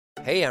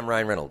Hey, I'm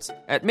Ryan Reynolds.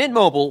 At Mint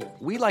Mobile,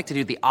 we like to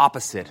do the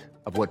opposite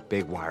of what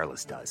Big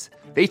Wireless does.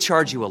 They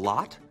charge you a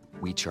lot,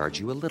 we charge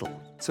you a little.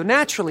 So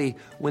naturally,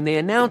 when they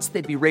announced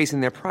they'd be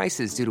raising their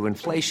prices due to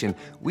inflation,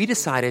 we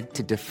decided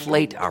to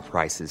deflate our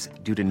prices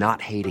due to not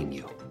hating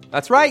you.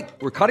 That's right.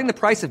 We're cutting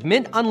the price of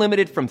Mint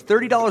Unlimited from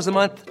 $30 a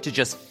month to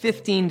just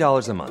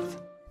 $15 a month.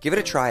 Give it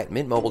a try at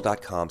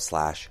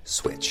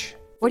mintmobile.com/switch.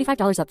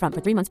 $45 up front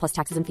for 3 months plus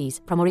taxes and fees.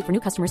 Promo rate for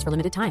new customers for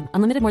limited time.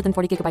 Unlimited more than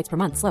 40 gigabytes per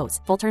month. Slows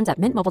full terms at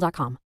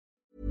mintmobile.com.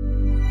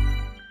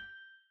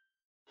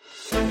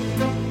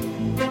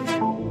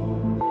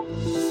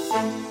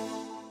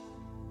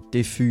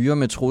 Det fyrer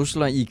med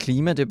trusler i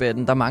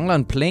klimadebatten. Der mangler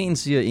en plan,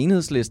 siger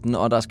Enhedslisten,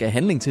 og der skal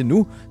handling til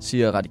nu,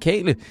 siger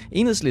Radikale.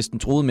 Enhedslisten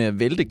troede med at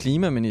vælte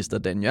klimaminister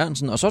Dan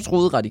Jørgensen, og så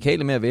troede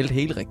Radikale med at vælte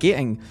hele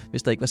regeringen,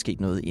 hvis der ikke var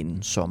sket noget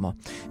inden sommer.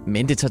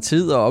 Men det tager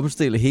tid at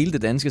opstille hele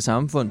det danske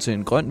samfund til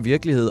en grøn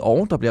virkelighed,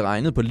 og der bliver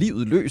regnet på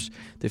livet løs.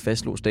 Det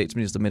fastslog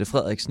statsminister Mette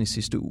Frederiksen i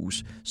sidste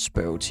uges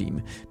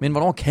spørgetime. Men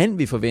hvornår kan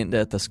vi forvente,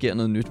 at der sker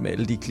noget nyt med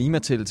alle de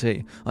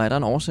klimatiltag? Og er der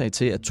en årsag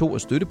til, at 2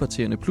 af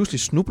støttepartierne pludselig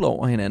snubler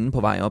over hinanden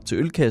på vej op til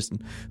ølkassen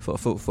for at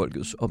få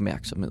folkets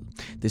opmærksomhed?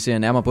 Det ser jeg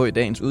nærmere på i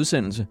dagens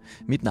udsendelse.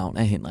 Mit navn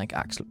er Henrik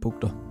Axel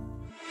Bugter.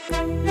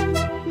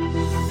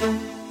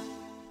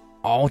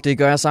 Og det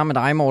gør jeg sammen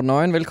med dig, Morten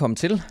Øjen. Velkommen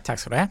til. Tak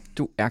skal du have.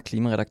 Du er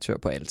klimaredaktør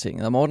på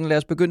Altinget. Og Morten, lad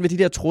os begynde med de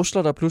der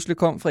trusler, der pludselig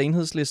kom fra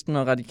Enhedslisten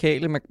og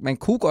Radikale. Man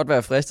kunne godt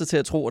være fristet til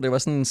at tro, at det var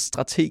sådan en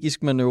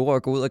strategisk manøvre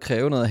at gå ud og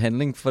kræve noget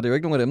handling, for det er jo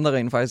ikke nogen af dem, der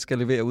rent faktisk skal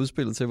levere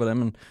udspillet til, hvordan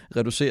man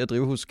reducerer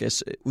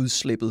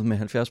drivhusgasudslippet med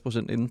 70%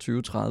 inden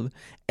 2030.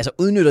 Altså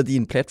udnytter de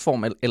en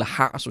platform, eller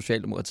har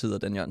Socialdemokratiet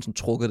og Dan Jørgensen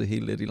trukket det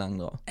hele lidt i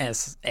langdrag?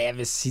 Altså, jeg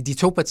vil sige, de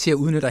 2 partier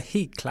udnytter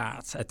helt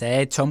klart, at der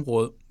er et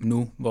tområde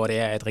nu, hvor det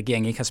er, at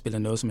regeringen ikke har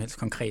spillet noget som helst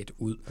konkret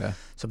ud. Ja.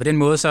 Så på den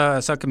måde,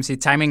 så kan man sige,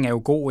 at timingen er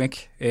jo god,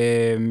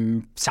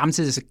 ikke?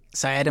 Samtidig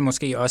så er det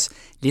måske også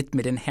lidt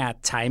med den her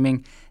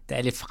timing, der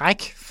er lidt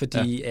fræk,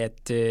 fordi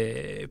at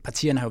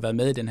partierne har jo været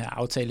med i den her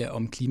aftale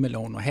om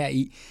klimaloven, og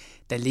heri,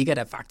 der ligger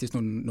der faktisk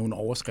nogle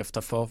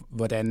overskrifter for,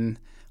 hvordan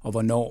og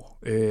hvornår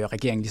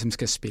regeringen ligesom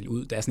skal spille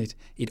ud. Der er sådan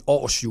et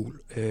årshjul,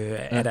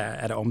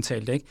 er der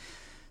omtalt, ikke?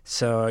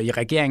 Så i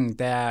regeringen,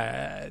 der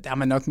har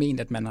man nok ment,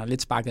 at man har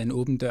lidt sparket en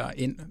åben dør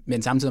ind,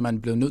 men samtidig er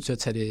man blevet nødt til at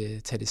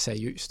tage det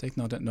seriøst, ikke?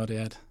 Når det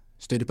er, at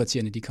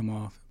støttepartierne de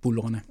kommer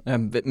buldrende. Ja,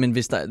 men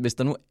hvis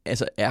der nu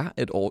altså er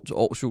et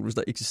årshjul, hvis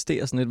der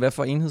eksisterer sådan et, hvad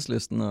får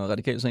Enhedslisten og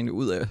Radikale så egentlig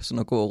ud af sådan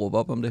at gå og råbe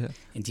op om det her?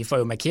 Ja, de får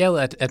jo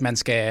markeret, at man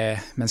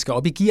skal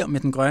op i gear med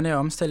den grønne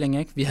omstilling,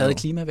 ikke? Vi havde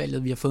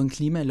klimavalget, vi har fået en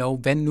klimalov.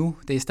 Hvad nu?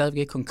 Det er stadigvæk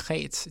ikke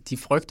konkret. De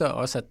frygter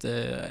også,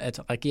 at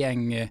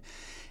regeringen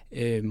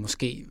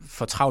måske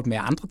får travlt med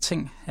andre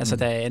ting. Altså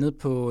der er andet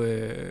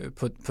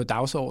på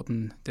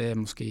dagsordenen. Der er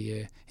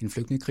måske en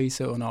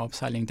flygtningekrise under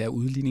opsejling, der er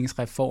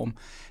udligningsreform,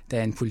 der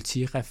er en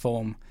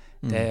politireform,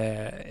 der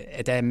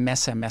er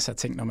masser af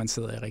ting, når man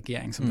sidder i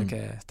regering, som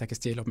der kan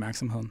stjæle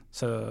opmærksomheden.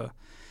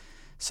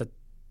 Så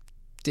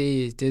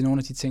det er nogle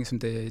af de ting, som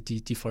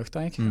de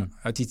frygter, ikke?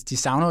 Og de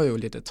savner jo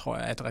lidt, tror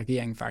jeg, at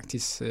regeringen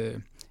faktisk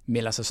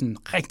melder sig sådan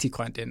rigtig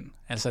grønt ind.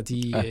 Altså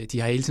de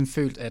har hele tiden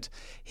følt, at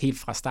helt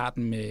fra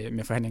starten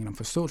med forhandlingerne om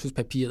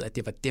forståelsespapiret, at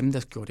det var dem, der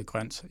gjorde det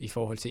grønt i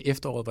forhold til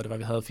efteråret, hvor det var,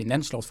 vi havde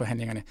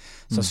finanslovsforhandlingerne,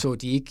 så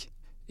de ikke,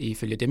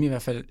 ifølge dem i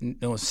hvert fald,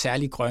 nogle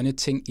særlig grønne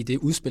ting i det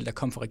udspil, der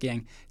kom fra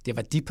regeringen. Det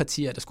var de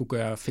partier, der skulle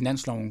gøre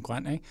finansloven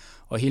grøn, ikke?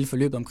 Og hele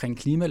forløbet omkring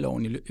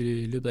klimaloven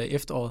i løbet af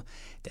efteråret,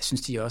 der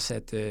synes de også,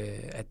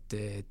 at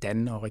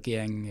Dan og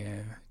regeringen,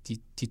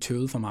 de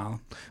tøvede for meget.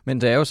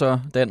 Men det er jo så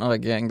Dan og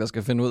regeringen, der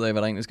skal finde ud af,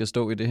 hvad der egentlig skal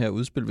stå i det her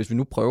udspil. Hvis vi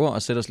nu prøver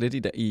at sætte os lidt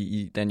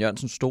i Dan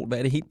Jørgensens stol, hvad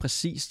er det helt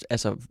præcist,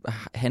 altså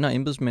han og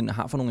embedsmænd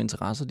har for nogle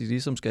interesser, de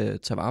ligesom skal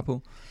tage vare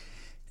på?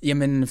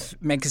 Jamen,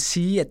 man kan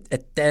sige,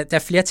 at der er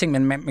flere ting,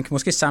 men man kan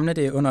måske samle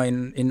det under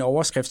en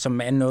overskrift,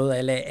 som er noget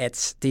af,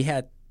 at det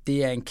her,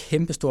 det er en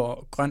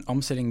kæmpestor grøn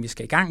omstilling, vi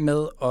skal i gang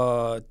med,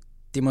 og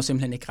det må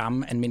simpelthen ikke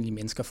ramme almindelige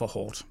mennesker for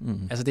hårdt.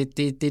 Altså det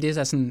er det,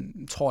 der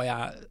sådan, tror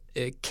jeg,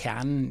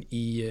 kernen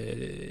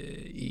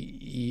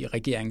i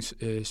regeringens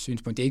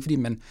synspunkt. Det er ikke, fordi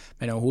man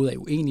overhovedet er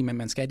uenig, men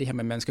man skal det her,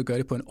 men man skal gøre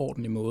det på en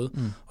ordentlig måde.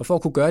 Og for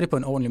at kunne gøre det på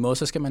en ordentlig måde,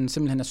 så skal man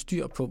simpelthen have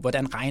styr på,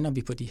 hvordan regner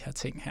vi på de her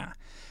ting her.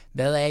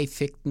 Hvad er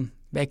effekten?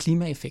 Hvad er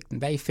klimaeffekten?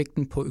 Hvad er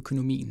effekten på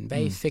økonomien? Hvad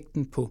er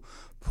effekten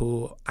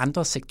på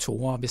andre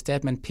sektorer? Hvis det er,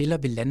 at man piller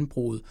ved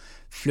landbruget,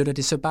 flytter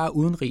det så bare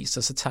udenrigs,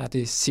 og så tager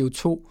det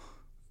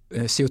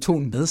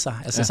CO2'en med sig.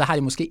 Altså, så har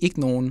det måske ikke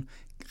nogen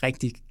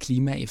rigtig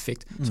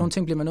klimaeffekt. Sådan nogle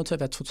ting bliver man nødt til at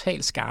være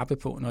totalt skarpe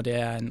på, når det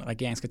er en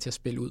regering skal til at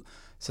spille ud.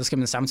 Så skal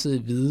man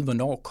samtidig vide,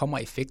 hvornår kommer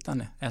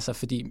effekterne. Altså,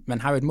 fordi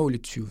man har jo et mål i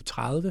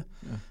 2030,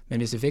 men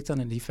hvis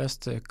effekterne lige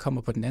først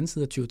kommer på den anden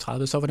side af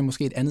 2030, så var det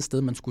måske et andet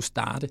sted, man skulle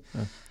starte. Ja.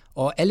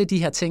 Og alle de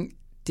her ting,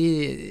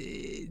 det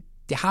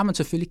har man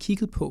selvfølgelig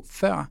kigget på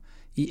før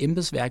i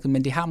embedsværket,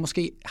 men det har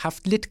måske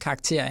haft lidt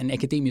karakter af en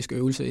akademisk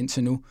øvelse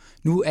indtil nu.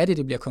 Nu er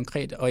det bliver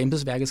konkret, og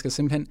embedsværket skal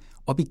simpelthen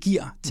op i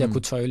gear til at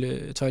kunne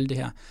tøjle det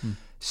her.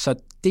 Så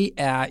det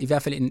er i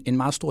hvert fald en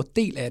meget stor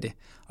del af det.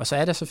 Og så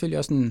er der selvfølgelig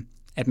også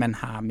at man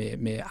har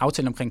med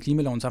aftalen omkring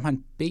klimaloven, så har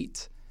man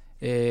bedt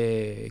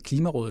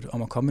Klimarådet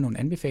om at komme med nogle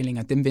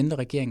anbefalinger. Dem venter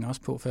regeringen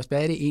også på først.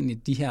 Hvad er det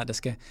egentlig,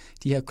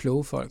 de her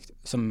kloge folk,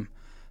 som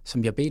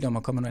vi har bedt om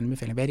at komme med nogle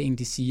anbefalinger, hvad er det egentlig,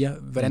 de siger?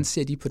 Hvordan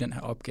ser de på den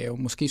her opgave?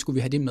 Måske skulle vi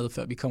have det med,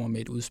 før vi kommer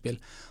med et udspil.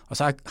 Og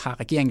så har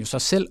regeringen jo så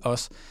selv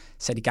også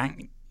sat i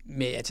gang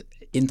med at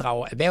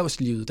inddrage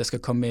erhvervslivet, der skal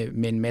komme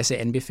med en masse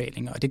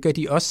anbefalinger. Og det gør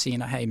de også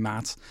senere her i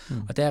marts.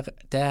 Og der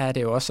er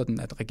det jo også sådan,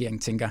 at regeringen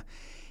tænker,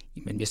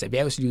 men hvis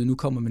erhvervslivet nu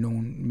kommer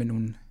med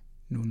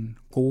nogle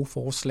gode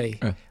forslag,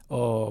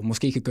 og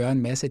måske kan gøre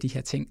en masse af de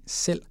her ting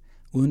selv,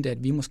 uden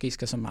at vi måske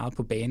skal så meget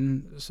på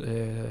banen,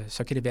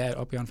 så kan det være, at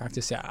opgaven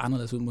faktisk ser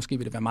anderledes ud. Måske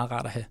vil det være meget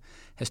rart at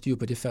have styr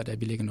på det, før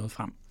vi lægger noget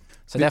frem.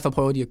 Så derfor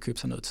prøver de at købe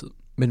sig noget tid.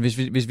 Men hvis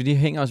vi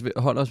lige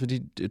holder os ved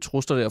de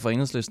trusler der fra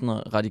Enhedslisten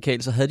og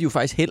Radikale, så havde de jo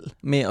faktisk held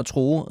med at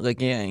true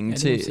regeringen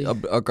til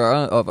at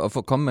gøre og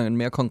få komme med en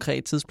mere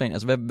konkret tidsplan.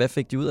 Altså, hvad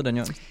fik de ud af den,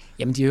 Jørgen?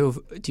 Jamen, de har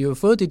jo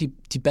fået det,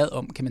 de bad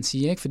om, kan man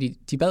sige, ikke? Fordi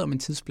de bad om en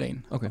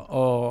tidsplan,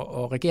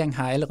 og regeringen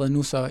har allerede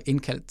nu så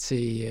indkaldt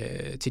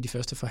til de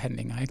første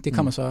forhandlinger, ikke? Det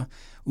kommer så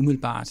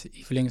umiddelbart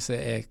i forlængelse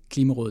af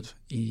Klimarådet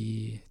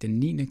i den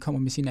 9. kommer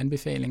med sine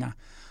anbefalinger,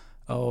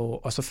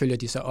 og så følger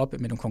de så op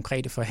med nogle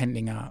konkrete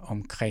forhandlinger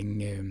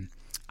omkring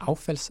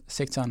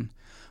affaldssektoren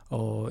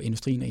og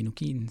industrien og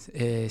energien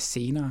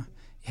senere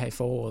her i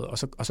foråret,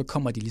 og så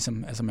kommer de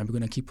ligesom, altså man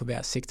begynder at kigge på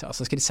hver sektor, og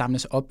så skal det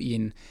samles op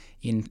i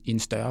en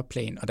større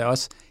plan. Og der er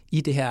også,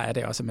 i det her er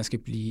det også, at man skal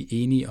blive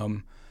enige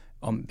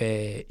om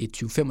hvad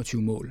et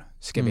 2025-mål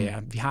skal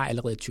være. Vi har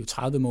allerede et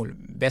 2030-mål.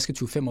 Hvad skal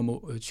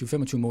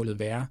 2025-målet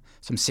være,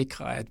 som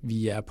sikrer, at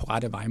vi er på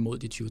rette vej mod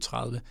det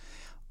 2030?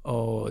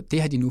 Og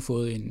det har de nu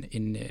fået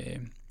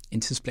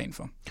en tidsplan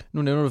for.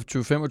 Nu nævner du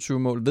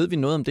 2025-mål. Ved vi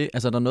noget om det?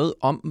 Altså er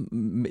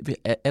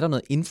der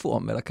noget info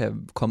om, hvad der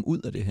kan komme ud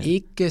af det her?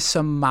 Ikke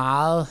så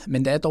meget,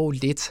 men der er dog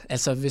lidt.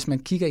 Altså hvis man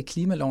kigger i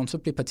klimaloven, så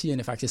bliver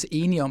partierne faktisk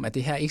enige om, at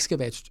det her ikke skal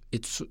være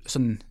et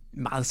sådan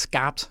meget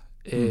skarpt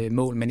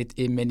mål,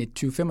 men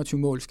et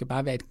 2025-mål skal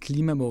bare være et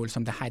klimamål,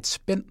 som der har et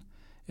spænd.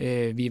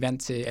 Vi er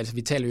vant til, altså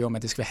vi taler jo om,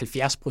 at det skal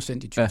være 70% i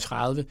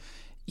 2030.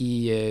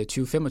 I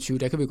 2025,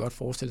 der kan vi godt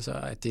forestille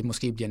sig, at det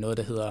måske bliver noget,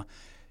 der hedder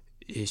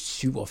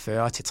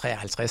 47 til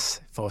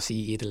 53, for at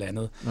sige et eller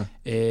andet.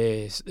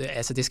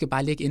 Altså det skal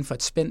bare ligge inden for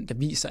et spænd, der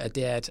viser, at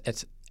det er,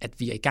 at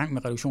vi er i gang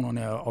med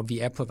reduktionerne, og vi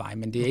er på vej.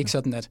 Men det er ikke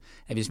sådan, at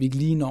hvis vi ikke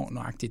lige når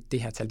nøjagtigt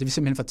det her tal, det er vi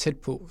simpelthen for tæt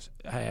på,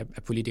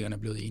 at politikerne er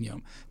blevet enige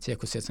om, til at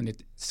kunne sætte sådan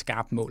et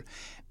skarpt mål.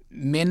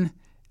 Men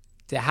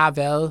der har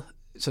været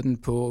sådan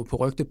på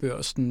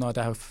rygtebørsen, når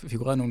der har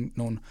figureret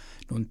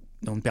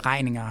nogle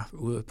beregninger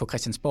ude på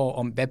Christiansborg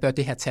om, hvad bør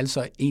det her tal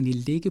så egentlig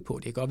ligge på?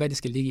 Det kan godt være, det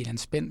skal ligge i en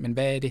spænd, men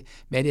hvad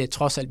er det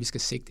trods alt, vi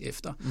skal sigte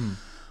efter?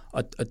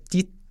 Og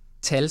de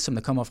tal, som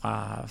der kommer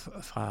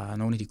fra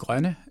nogle af de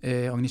grønne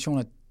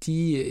organisationer,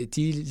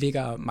 de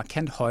ligger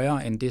markant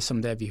højere end det,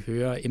 som der vi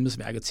hører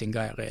embedsværket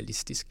tænker er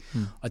realistisk.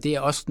 Og det er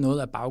også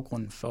noget af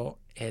baggrunden for,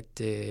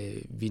 at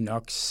vi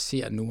nok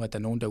ser nu, at der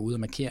er nogen derude og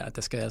markerer, at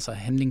der skal altså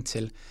handling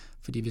til.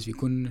 Fordi hvis vi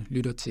kun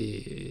lytter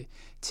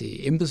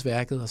til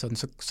embedsværket og sådan,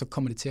 så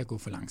kommer det til at gå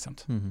for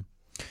langsomt.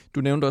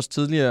 Du nævnte også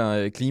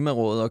tidligere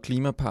Klimarådet og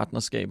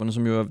klimapartnerskaberne,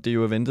 som det er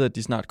jo ventet, at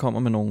de snart kommer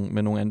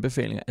med nogle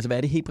anbefalinger. Altså hvad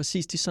er det helt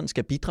præcis, de sådan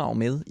skal bidrage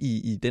med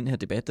i den her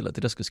debat, eller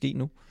det, der skal ske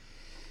nu?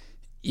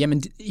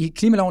 Jamen i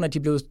klimaloven er de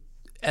blevet,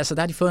 altså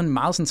der har de fået en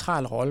meget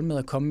central rolle med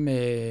at komme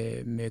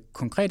med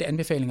konkrete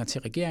anbefalinger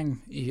til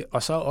regeringen,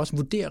 og så også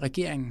vurdere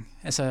regeringen.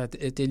 Altså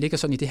det ligger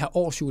sådan i det her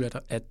årshjul,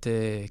 at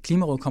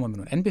Klimarådet kommer med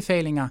nogle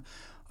anbefalinger,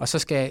 og så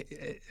skal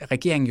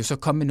regeringen jo så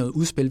komme med noget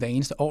udspil hver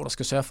eneste år, der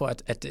skal sørge for,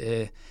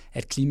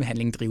 at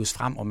klimahandlingen drives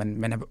frem, og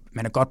man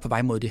er godt på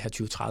vej mod det her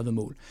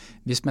 2030-mål.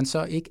 Hvis man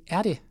så ikke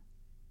er det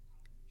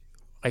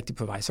rigtig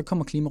på vej, så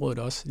kommer Klimarådet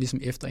også ligesom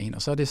efter en,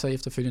 og så er det så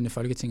efterfølgende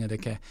Folketinget, der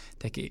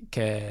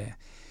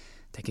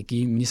kan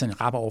give ministeren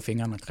en rapper over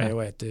fingrene og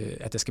kræve,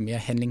 at der skal mere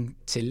handling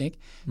til. Ikke?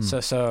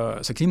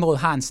 Så Klimarådet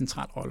har en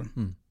central rolle.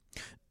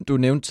 Du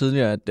nævnte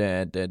tidligere,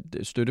 at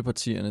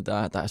støttepartierne,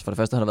 der for det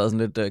første har der været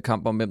sådan lidt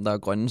kamp om, hvem der er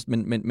grønnest,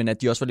 men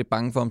at de også var lidt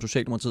bange for, om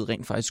Socialdemokratiet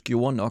rent faktisk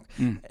gjorde nok.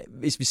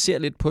 Hvis vi ser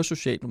lidt på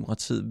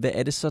Socialdemokratiet, hvad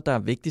er det så, der er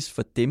vigtigst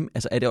for dem?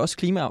 Altså er det også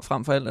klima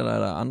frem for alt, eller er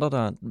der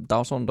andre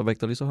dagsordenen, der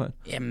vægter lige så højt?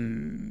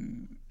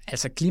 Jamen,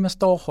 altså klima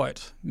står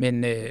højt,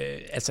 men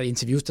altså i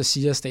interviews, der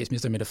siger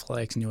statsminister Mette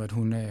Frederiksen jo, at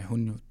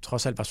hun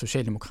trods alt var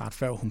socialdemokrat,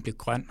 før hun blev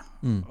grøn.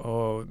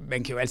 Og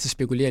man kan jo altid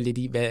spekulere lidt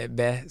i,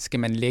 hvad skal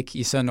man lægge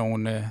i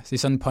sådan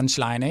en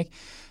punchline, ikke?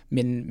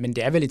 Men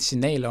det er vel et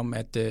signal om,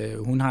 at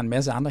hun har en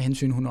masse andre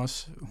hensyn,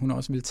 hun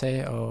også vil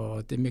tage,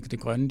 og det med det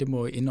grønne, det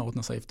må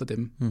indordne sig efter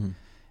dem.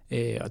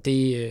 Og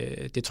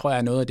det tror jeg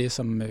er noget af det,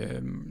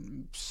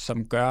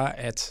 som gør,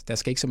 at der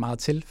skal ikke så meget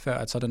til, før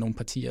at så er der nogle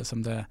partier,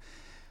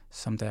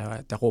 som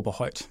der råber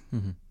højt.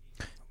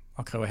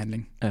 og kræver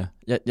handling. Ja.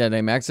 Jeg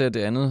lagde mærke til, at det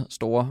andet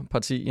store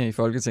parti i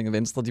Folketinget,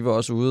 Venstre, de var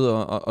også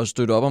ude og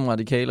støtte op om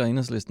Radikale og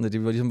Enhedslisten, at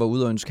de var ligesom var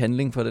ude og ønske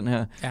handling på den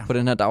her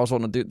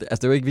dagsorden. Det er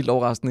jo ikke vildt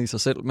overraskende i sig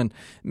selv,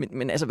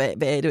 men altså, hvad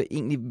er det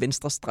egentlig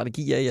Venstres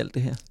strategi er i alt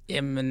det her?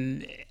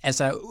 Jamen,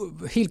 altså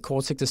helt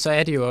kortsigtet, så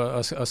er det jo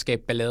at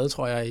skabe ballade,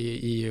 tror jeg,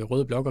 i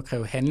Røde Blok og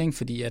kræve handling,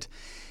 fordi at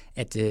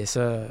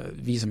så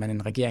viser man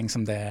en regering,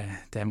 som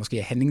der måske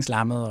er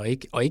handlingslammet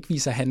og ikke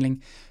viser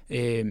handling.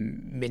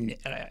 Men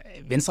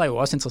Venstre er jo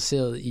også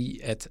interesseret i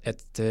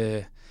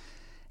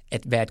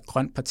at være et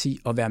grønt parti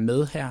og være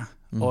med her.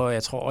 Og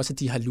jeg tror også, at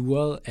de har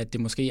luret, at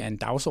det måske er en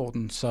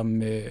dagsorden,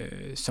 som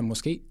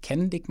måske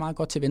kan ligge meget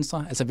godt til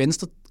Venstre. Altså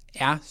Venstre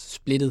er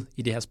splittet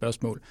i det her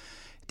spørgsmål.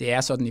 Det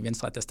er sådan i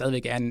Venstre, at der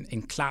stadigvæk er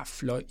en klar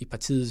fløj i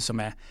partiet, som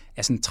er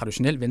sådan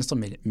traditionelt Venstre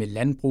med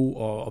landbrug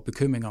og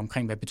bekymringer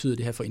omkring, hvad betyder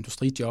det her for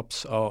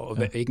industrijobs, og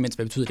ikke mindst,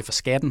 hvad betyder det for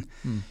skatten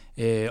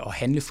og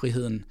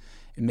handlefriheden.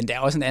 Men der er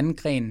også en anden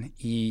gren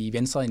i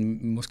Venstre,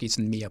 en måske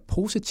sådan mere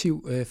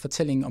positiv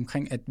fortælling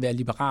omkring at være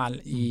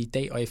liberal i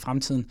dag og i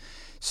fremtiden,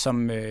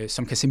 som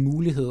kan se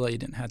muligheder i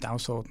den her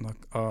dagsorden,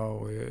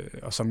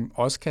 og som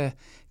også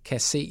kan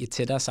se et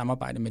tættere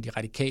samarbejde med de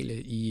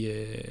radikale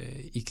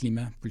i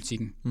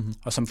klimapolitikken.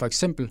 Og som for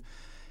eksempel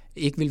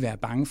ikke vil være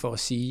bange for at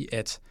sige,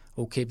 at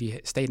okay,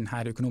 staten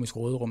har et økonomisk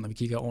råderum, når vi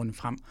kigger ordentligt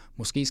frem.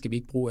 Måske skal vi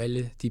ikke bruge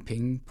alle de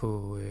penge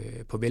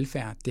på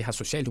velfærd. Det har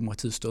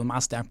Socialdemokratiet stået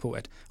meget stærkt på,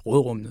 at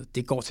råderummet,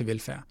 det går til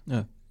velfærd.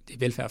 Ja. Det er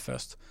velfærd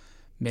først.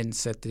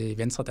 Mens at i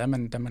Venstre, der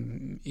er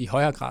man i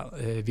højere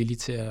grad villig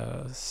til at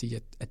sige,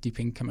 at de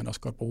penge kan man også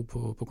godt bruge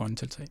på grønne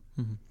tiltag.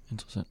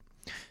 Interessant.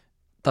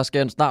 Der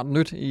skal snart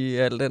nyt i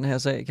al den her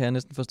sag, kan jeg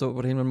næsten forstå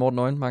på det hele. Men Morten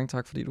Øjen, mange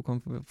tak, fordi du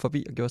kom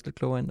forbi og gjorde os lidt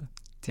klogere end det.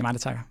 Det er mig, der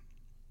takker.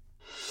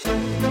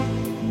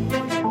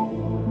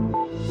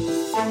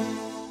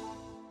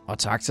 Og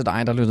tak til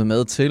dig, der lyttede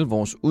med til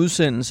vores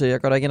udsendelse. Jeg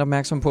gør dig igen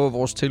opmærksom på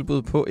vores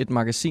tilbud på et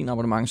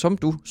magasinabonnement, som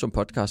du som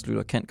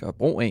podcastlytter kan gøre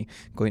brug af.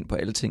 Gå ind på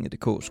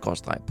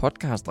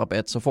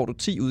altinget.dk/podcastrabat, så får du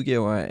 10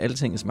 udgaver af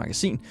Altingets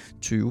magasin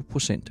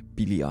 20%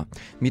 billigere.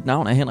 Mit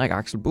navn er Henrik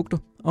Axel Bugter,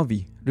 og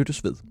vi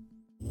lyttes ved.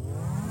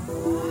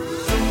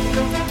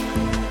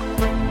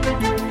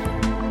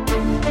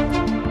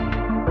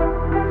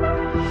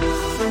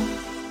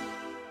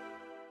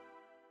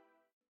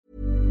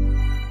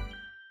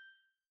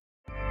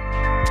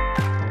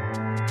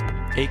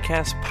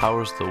 Acast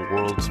powers the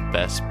world's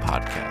best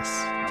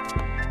podcasts.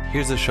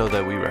 Here's a show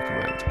that we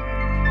recommend.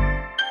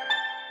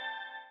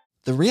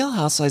 The Real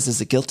Housewives is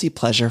a guilty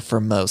pleasure for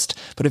most,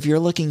 but if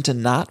you're looking to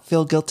not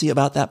feel guilty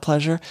about that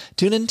pleasure,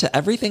 tune in to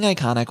Everything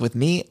Iconic with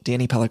me,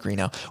 Danny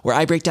Pellegrino, where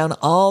I break down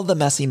all the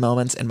messy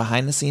moments and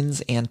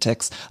behind-the-scenes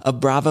antics of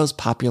Bravo's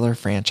popular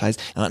franchise.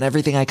 And on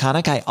Everything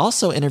Iconic, I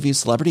also interview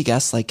celebrity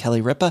guests like Kelly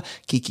Ripa,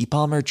 Keke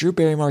Palmer, Drew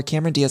Barrymore,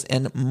 Cameron Diaz,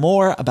 and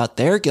more about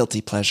their guilty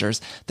pleasures,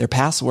 their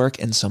past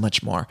work, and so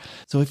much more.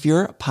 So if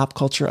you're pop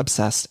culture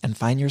obsessed and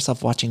find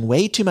yourself watching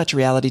way too much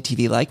reality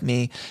TV like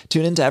me,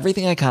 tune in to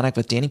Everything Iconic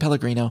with Danny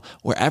Pellegrino,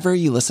 wherever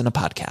you listen to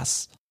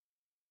podcasts.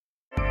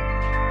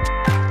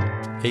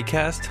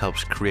 Acast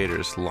helps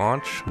creators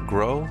launch,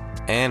 grow,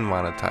 and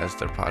monetize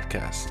their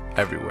podcasts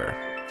everywhere.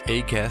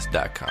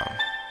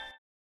 Acast.com.